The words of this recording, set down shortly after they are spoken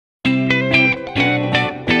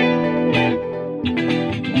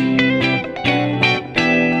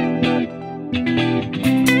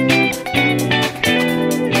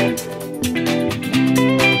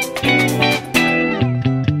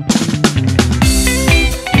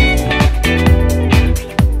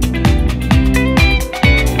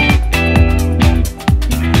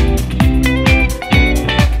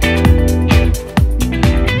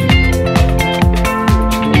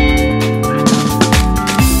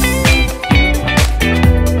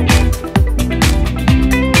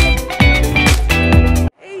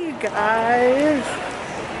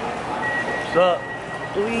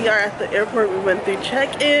are at the airport. We went through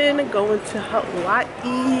check-in, going to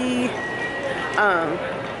Hawaii.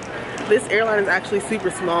 This airline is actually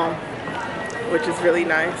super small, which is really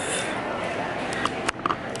nice.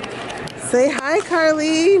 Say hi,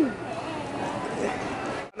 Carly. On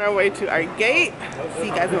our way to our gate. See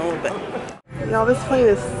you guys in a little bit. Y'all, this plane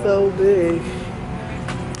is so big.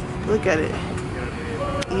 Look at it.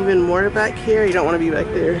 Even more back here. You don't want to be back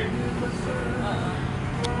there.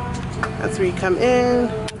 That's where you come in.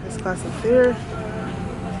 This class up there.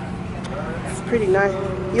 It's pretty nice.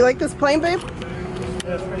 You like this plane, babe?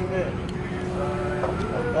 Yeah, it's pretty good.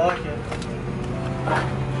 I like it.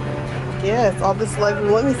 Yes, all this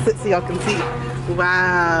legroom. Let me sit so y'all can see.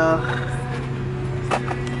 Wow.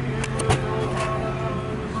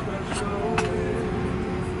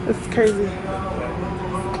 This is crazy.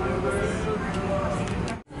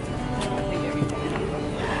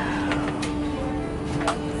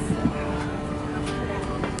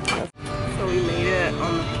 So we made it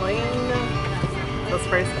on the plane. Those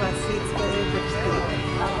first class seats, babe.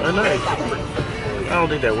 They're nice. I don't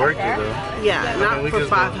think they're worth it though. Yeah, not for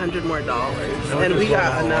 $500 more. And we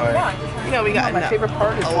got enough. You know, we got enough. My favorite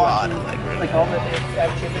part is a lot of like all the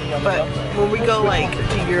but when we go like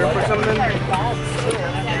to Europe or something,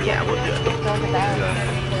 yeah, we'll do it.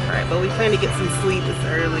 Alright, but we plan to get some sleep. It's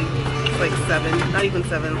early. It's like 7, not even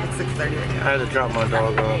 7, like 6:30 right now. I had to drop my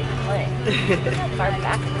dog off.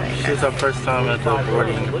 It's our first time at the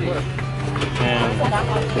boarding.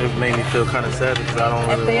 And it made me feel kind of sad because I don't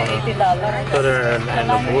really want to put her in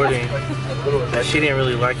the boarding. And she didn't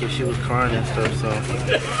really like it. She was crying and stuff. So,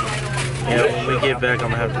 yeah, when we get back, I'm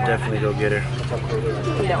gonna have to definitely go get her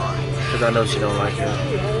because I know she don't like it.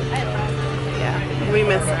 Yeah, we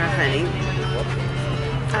miss her, honey.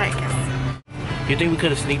 Alright, guys. You think we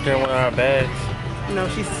could have sneaked her in one of our bags? No,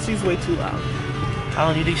 she's way too loud.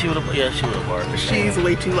 Oh, you think she would have? Yeah, she would have barked. She's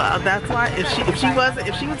way too loud. That's why if she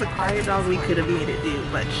was a quiet dog, we could have made it do.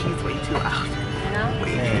 But she's way too loud.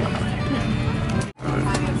 Way too loud.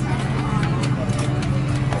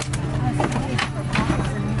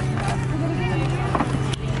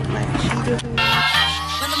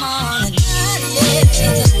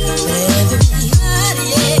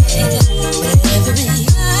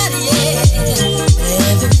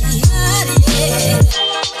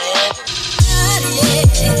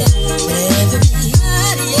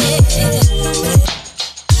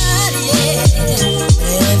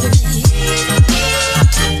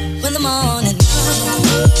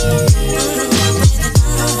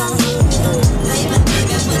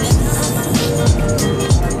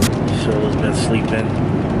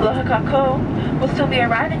 We'll soon be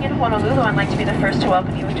arriving in Honolulu and like to be the first to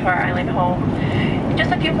welcome you to our island home. In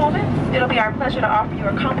just a few moments, it'll be our pleasure to offer you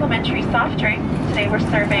a complimentary soft drink. Today we're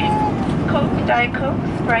serving Coke, Diet Coke,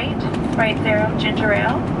 Sprite, Sprite Zero, Ginger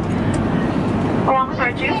Ale. Along with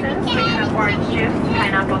our juices, we have orange juice,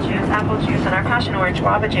 pineapple juice, apple juice, and our passion orange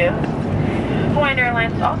guava juice. Hawaiian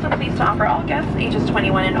Airlines is also pleased to offer all guests ages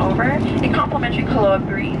 21 and over a complimentary Kaloa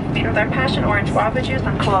Breeze made with our passion orange guava juice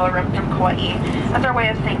and Kaloa rum from Kauai as our way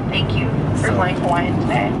of saying thank you for flying Hawaiian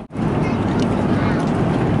today.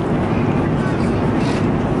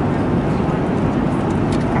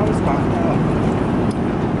 I was knocked out.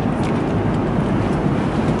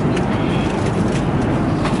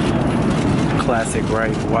 Classic,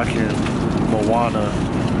 right? Watching Moana.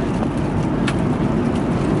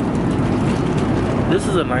 This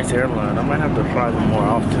is a nice airline. I might have to fly them more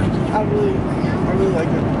often. I really like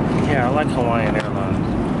it. Yeah, I like Hawaiian Airlines.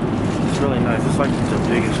 It's really nice. It's like the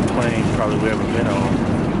biggest plane probably we've ever been on.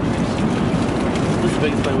 This is the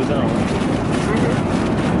biggest plane we've been on.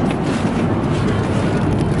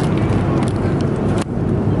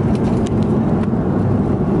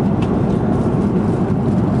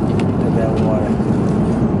 That water.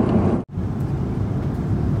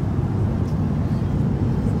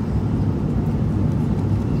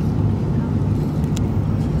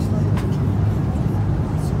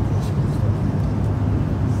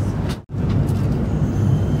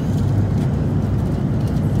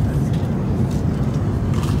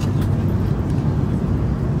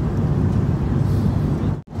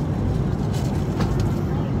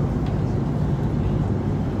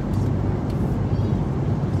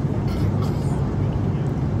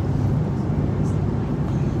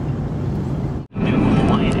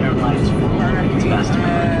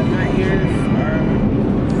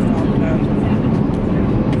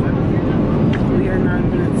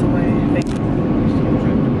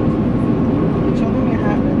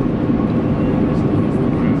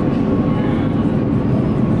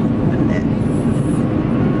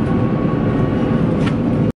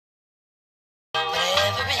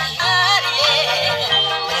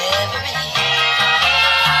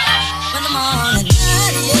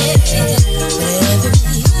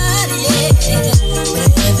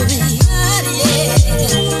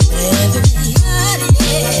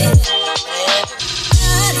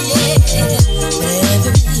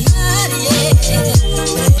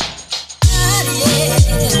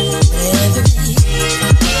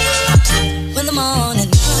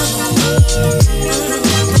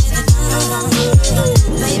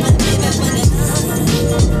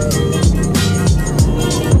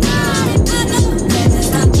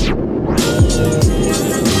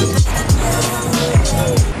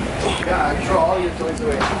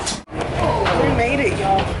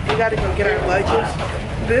 to go get our luggage.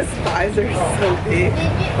 This visor is so big,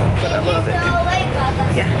 but I love it.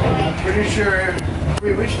 Yeah. Pretty sure.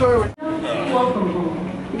 Wait, which store?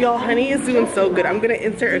 Y'all, Honey is doing so good. I'm gonna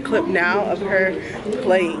insert a clip now of her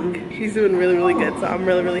playing. She's doing really, really good, so I'm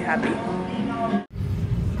really, really happy.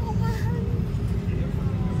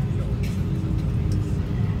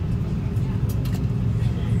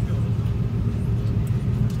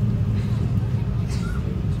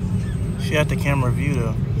 She had the camera view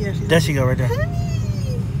though. Yeah, there she go right there. Honey!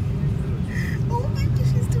 Oh, baby,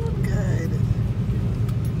 she's doing good.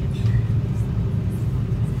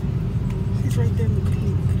 She's right there in the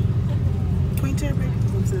pink. Point to her, baby.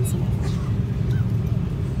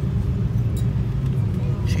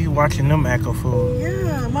 She watching them Echo Food.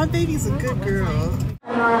 Yeah, my baby's a good girl.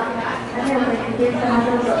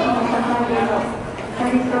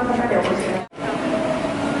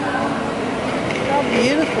 How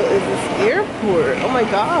beautiful is this airport? Oh my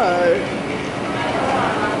god.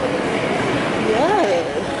 Yes.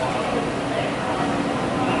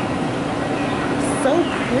 So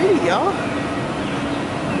pretty, y'all.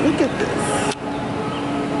 Look at this.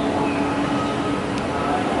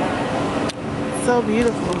 So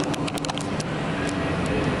beautiful.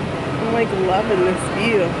 I'm like loving this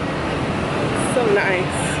view. It's so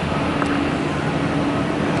nice.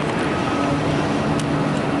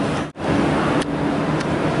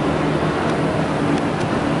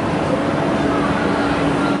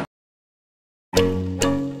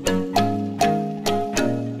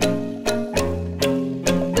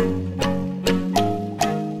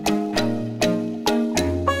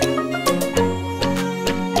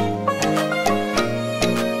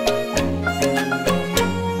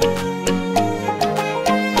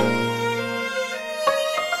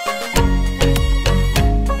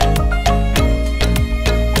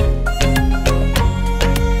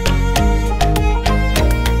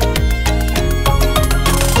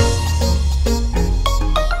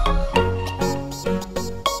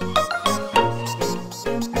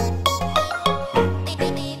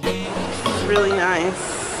 Really nice.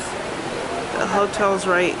 The hotel's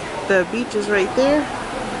right, the beach is right there.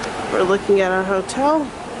 We're looking at our hotel,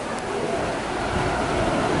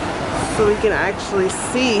 so we can actually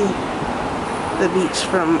see the beach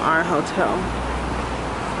from our hotel.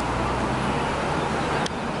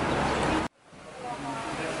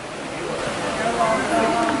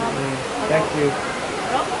 Thank you.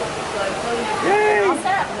 Yay!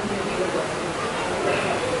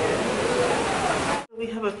 We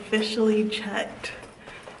have officially checked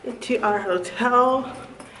into our hotel.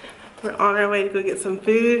 We're on our way to go get some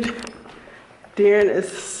food. Darren is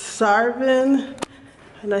starving.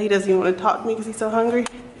 I know he doesn't even want to talk to me because he's so hungry.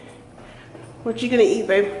 What you gonna eat,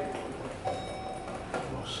 babe?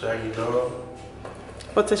 Shaggy dog.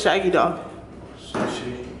 What's a shaggy dog?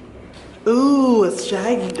 Sushi. Ooh, a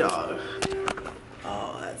shaggy dog.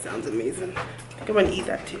 Oh, that sounds amazing. I think I'm gonna eat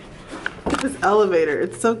that too. Look at this elevator,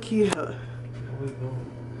 it's so cute.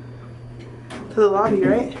 To the lobby,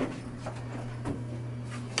 right?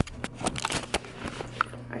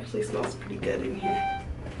 Actually smells pretty good in here.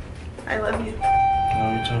 I love you.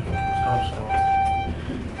 Love you too.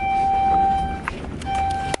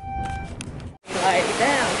 Like,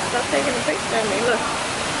 damn, stop taking a picture of me, look.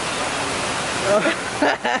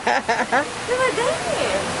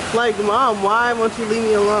 Like, Mom, why won't you leave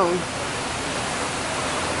me alone?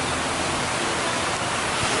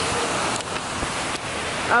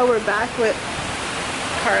 Oh, we're back with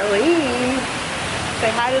Carlene.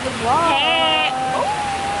 Say hi to the vlog. Hey!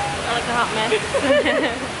 I like a hot mess.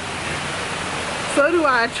 So do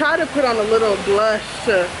I. I try to put on a little blush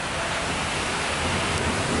so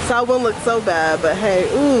I wouldn't look so bad, but hey,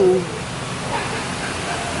 ooh.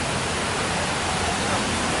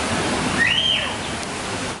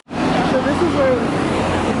 So this is where,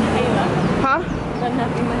 huh?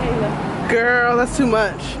 Girl, that's too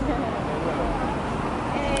much.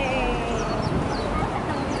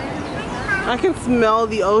 I can smell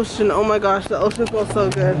the ocean. Oh my gosh, the ocean smells so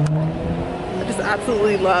good. I just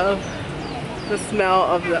absolutely love the smell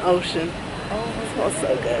of the ocean. It smells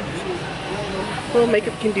so good. A little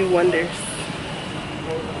makeup can do wonders.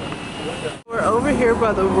 We're over here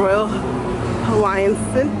by the Royal Hawaiian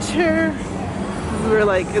Center. We're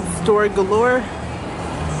like, it's store galore.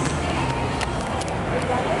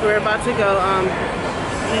 We're about to go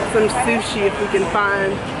eat some sushi if we can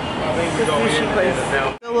find the sushi place.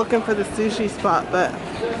 Still looking for the sushi spot, but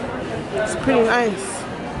it's pretty nice.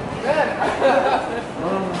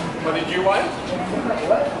 But did you buy it?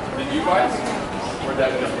 Did you buy it? Or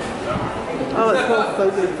that different? Oh, it smells so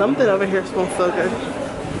good. Something over here smells so good.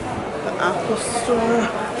 The Apple Store.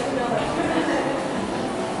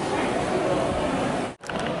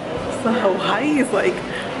 So Hawaii is like,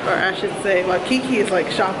 or I should say Waikiki is like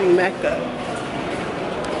shopping mecca.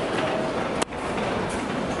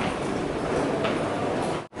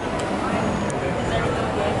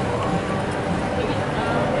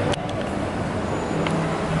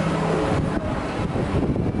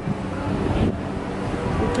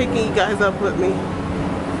 I'm picking you guys up with me.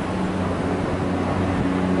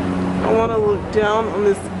 I want to look down on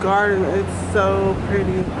this garden. It's so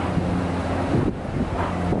pretty.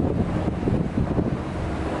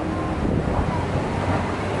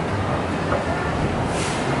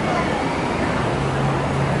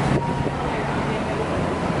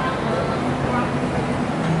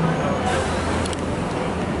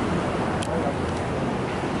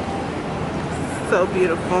 So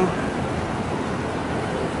beautiful.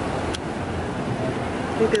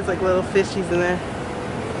 I think there's like little fishies in there.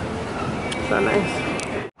 So nice.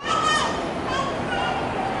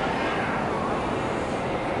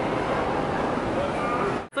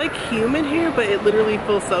 It's like humid here, but it literally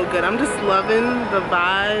feels so good. I'm just loving the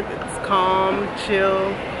vibe. It's calm,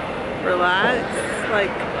 chill, relaxed.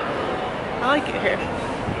 Like, I like it here.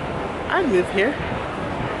 I'd move here.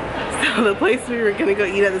 So the place we were gonna go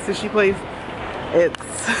eat at, the sushi place,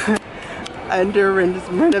 it's under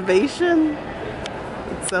renovation.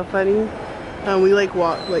 It's so funny. We like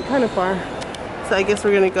walked like kind of far. So I guess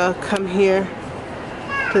we're gonna go come here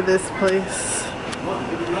to this place.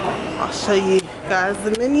 I'll show you guys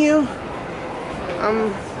the menu.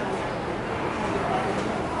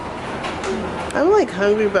 I'm like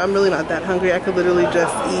hungry, but I'm really not that hungry. I could literally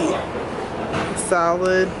just eat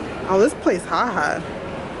salad. Oh, this place hot.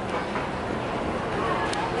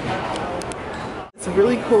 It's a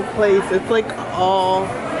really cool place. It's like all,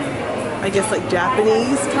 I guess, like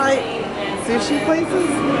Japanese type sushi places.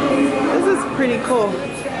 This is pretty cool.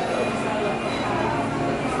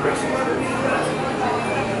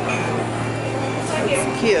 It's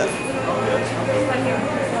cute.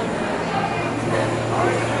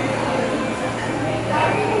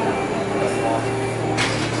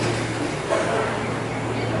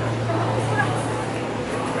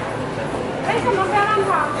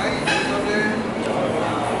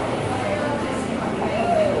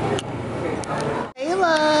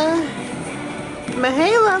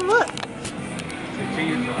 Mahela, look.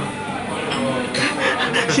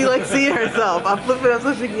 She likes seeing herself. I'm flipping up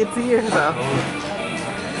so she can see herself.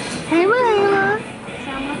 Hey, Mahela.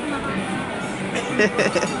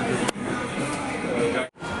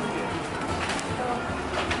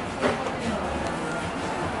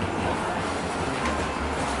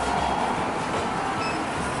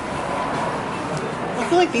 I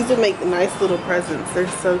feel like these would make nice little presents. They're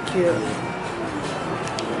so cute.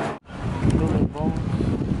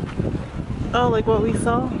 Oh, like what we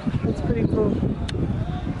saw? That's pretty cool.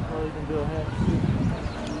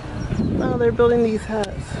 Oh, they're building these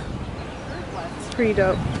hats. It's pretty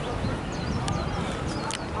dope.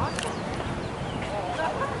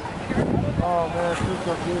 Oh man, it's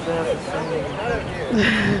so cute to have the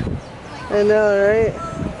same. I know, right?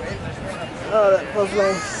 Oh, that feels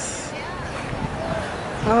nice.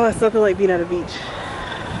 Oh, it's nothing like being at a beach.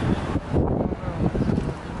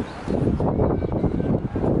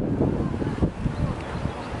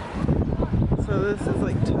 This is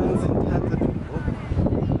like tons and tons of people.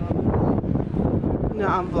 No,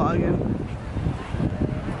 I'm vlogging.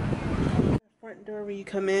 Front door where you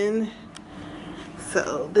come in.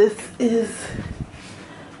 So this is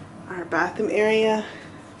our bathroom area.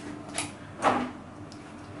 I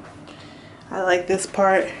like this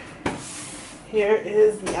part. Here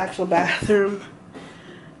is the actual bathroom.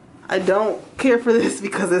 I don't care for this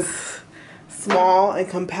because it's small and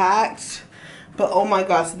compact. But oh my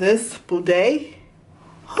gosh, this bidet.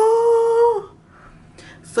 Oh.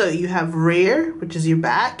 So you have rear, which is your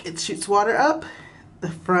back. It shoots water up. The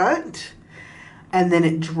front. And then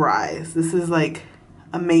it dries. This is like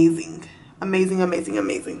amazing. Amazing, amazing,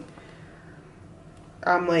 amazing.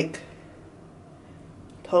 I'm like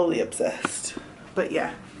totally obsessed. But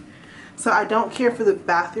yeah. So I don't care for the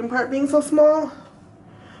bathroom part being so small.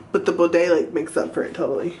 But the bidet like makes up for it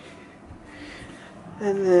totally.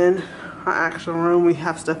 And then our actual room, we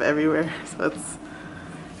have stuff everywhere, so it's,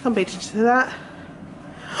 I'll pay attention to that.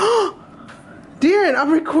 Darren,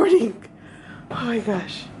 I'm recording. Oh my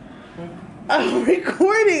gosh. I'm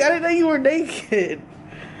recording. I didn't know you were naked.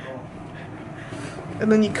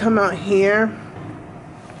 And then you come out here.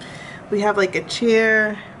 We have like a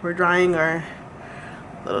chair. We're drying our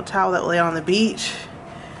little towel that we lay on the beach.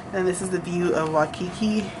 And this is the view of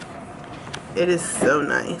Waikiki. It is so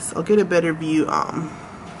nice. I'll get a better view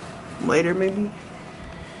later maybe.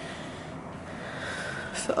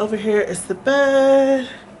 So over here is the bed.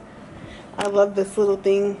 I love this little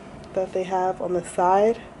thing that they have on the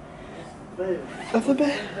side of the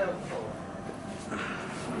bed.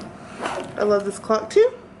 I love this clock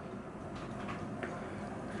too.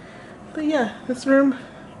 But yeah, this room,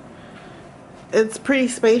 it's pretty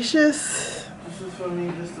spacious. This is for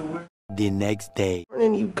me just to work. The next day.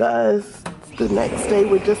 Morning, you guys. It's the next day.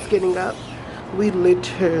 We're just getting up. We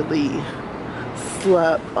literally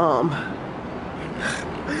slept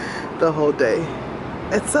the whole day.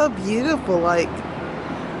 It's so beautiful. Like,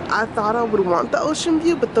 I thought I would want the ocean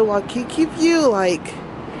view, but the Waikiki view, like,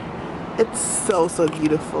 it's so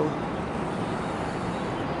beautiful.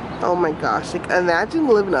 Oh my gosh, like, imagine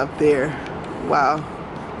living up there. Wow.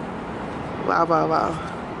 Wow, wow, wow.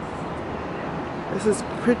 This is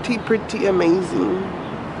pretty amazing.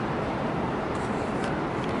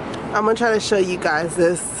 I'm gonna try to show you guys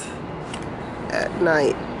this at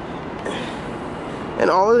night. And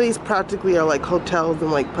all of these practically are like hotels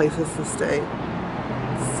and like places to stay.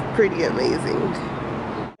 It's pretty amazing.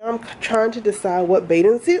 I'm trying to decide what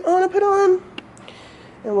bathing suit I want to put on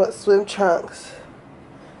and what swim trunks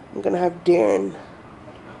I'm gonna have Darren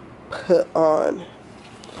put on.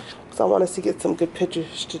 So I want us to get some good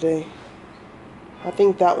pictures today. I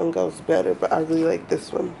think that one goes better, but I really like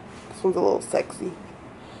this one. This one's a little sexy.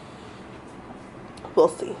 We'll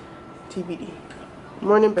see. TBD.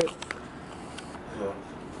 Morning, babe. Yeah.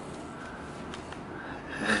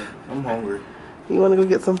 I'm hungry. You want to go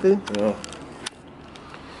get something? Yeah.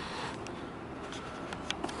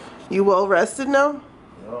 You well rested now?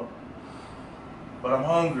 Yeah. But I'm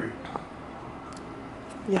hungry.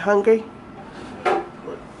 You hungry? We're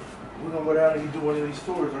gonna go down and do one of these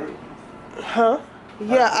tours, right? Huh?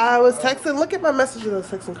 Yeah, I was texting. Look at my messages. I was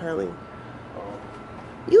texting Carlene.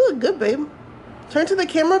 You look good, babe. Turn to the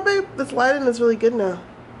camera, babe. This lighting is really good now.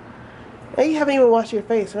 And you haven't even washed your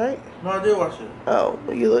face, right? No, I did wash it. Oh,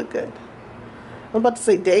 well, you look good. I'm about to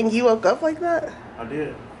say, dang, you woke up like that? I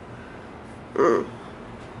did.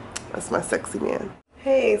 That's my sexy man.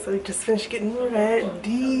 Hey, so we just finished getting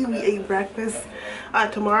ready. We ate breakfast.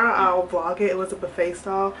 Tomorrow I'll vlog it. It was a buffet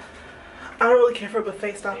stall. I don't really care for a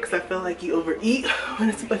buffet stall because I feel like you overeat when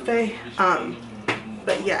it's a buffet.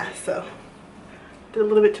 But yeah, so did a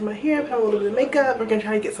little bit to my hair, put on a little bit of makeup. We're gonna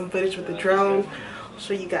try to get some footage with the drone. I'll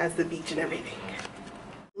show you guys the beach and everything.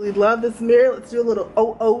 We love this mirror. Let's do a little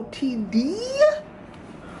OOTD.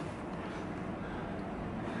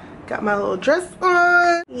 Got my little dress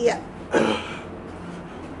on. Yeah.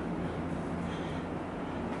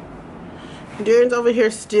 Darren's over here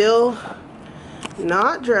still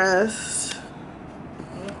not dressed.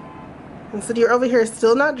 And so you're over here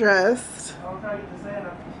still not dressed.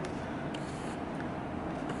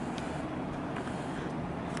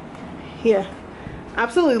 Yeah.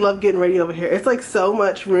 Absolutely love getting ready over here. It's like so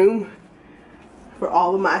much room for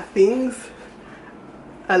all of my things.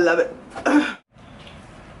 I love it.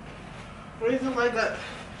 Raise the leg up.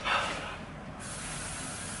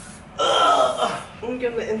 Let me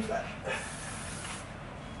get on the inside.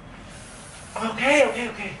 Okay.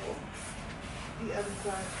 The other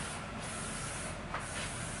side.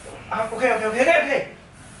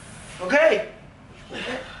 Okay.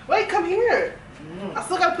 Wait, come here. I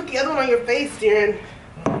still gotta put the other one on your face, Darren.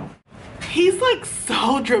 He's like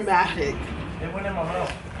so dramatic. It went in my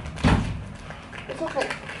mouth. It's okay.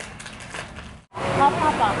 Oh,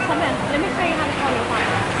 Papa, come in. Let me show you how to call your phone.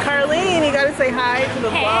 Carlene, you gotta say hi to the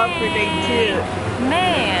vlog for day 2.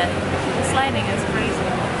 Man, this lighting is crazy.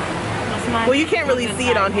 Well, you can't really see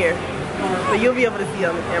it on here, but you'll be able to see it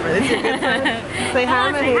on the camera. This is your good time. Say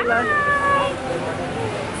hi, Mahela.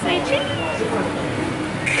 Say cheese.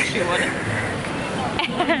 She want it.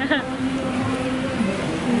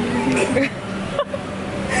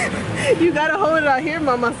 You gotta hold it out here,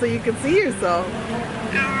 Mama, so you can see yourself.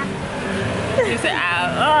 You said,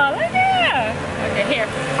 oh, look at her. Okay, here,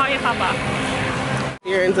 call your Papa.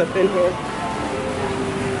 Darren's up in here.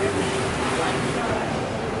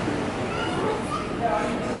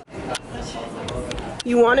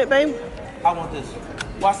 You want it, babe? I want this.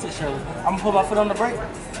 Watch this, Shirley. I'm gonna put my foot on the brake.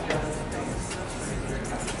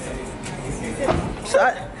 So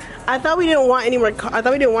I thought we didn't want any more. I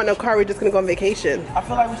thought we didn't want no car. We're just gonna go on vacation. I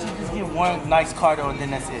feel like we should just get one nice car though, and then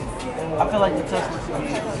that's it. I feel like the Tesla should be.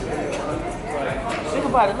 Think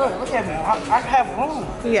about it. Look at me. I have room.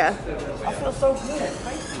 Yeah. I feel so good.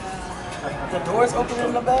 The doors open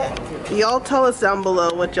in the back. Y'all tell us down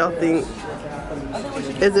below what y'all think.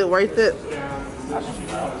 Is it worth it?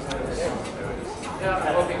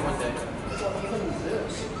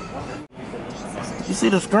 You see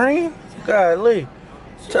the screen? Golly.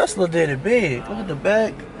 Tesla did it big. Look at the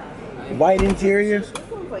back. White interiors.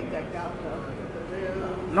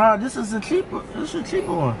 No, this is a cheaper. This is a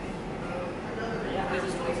cheaper one.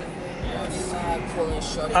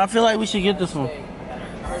 I feel like we should get this one.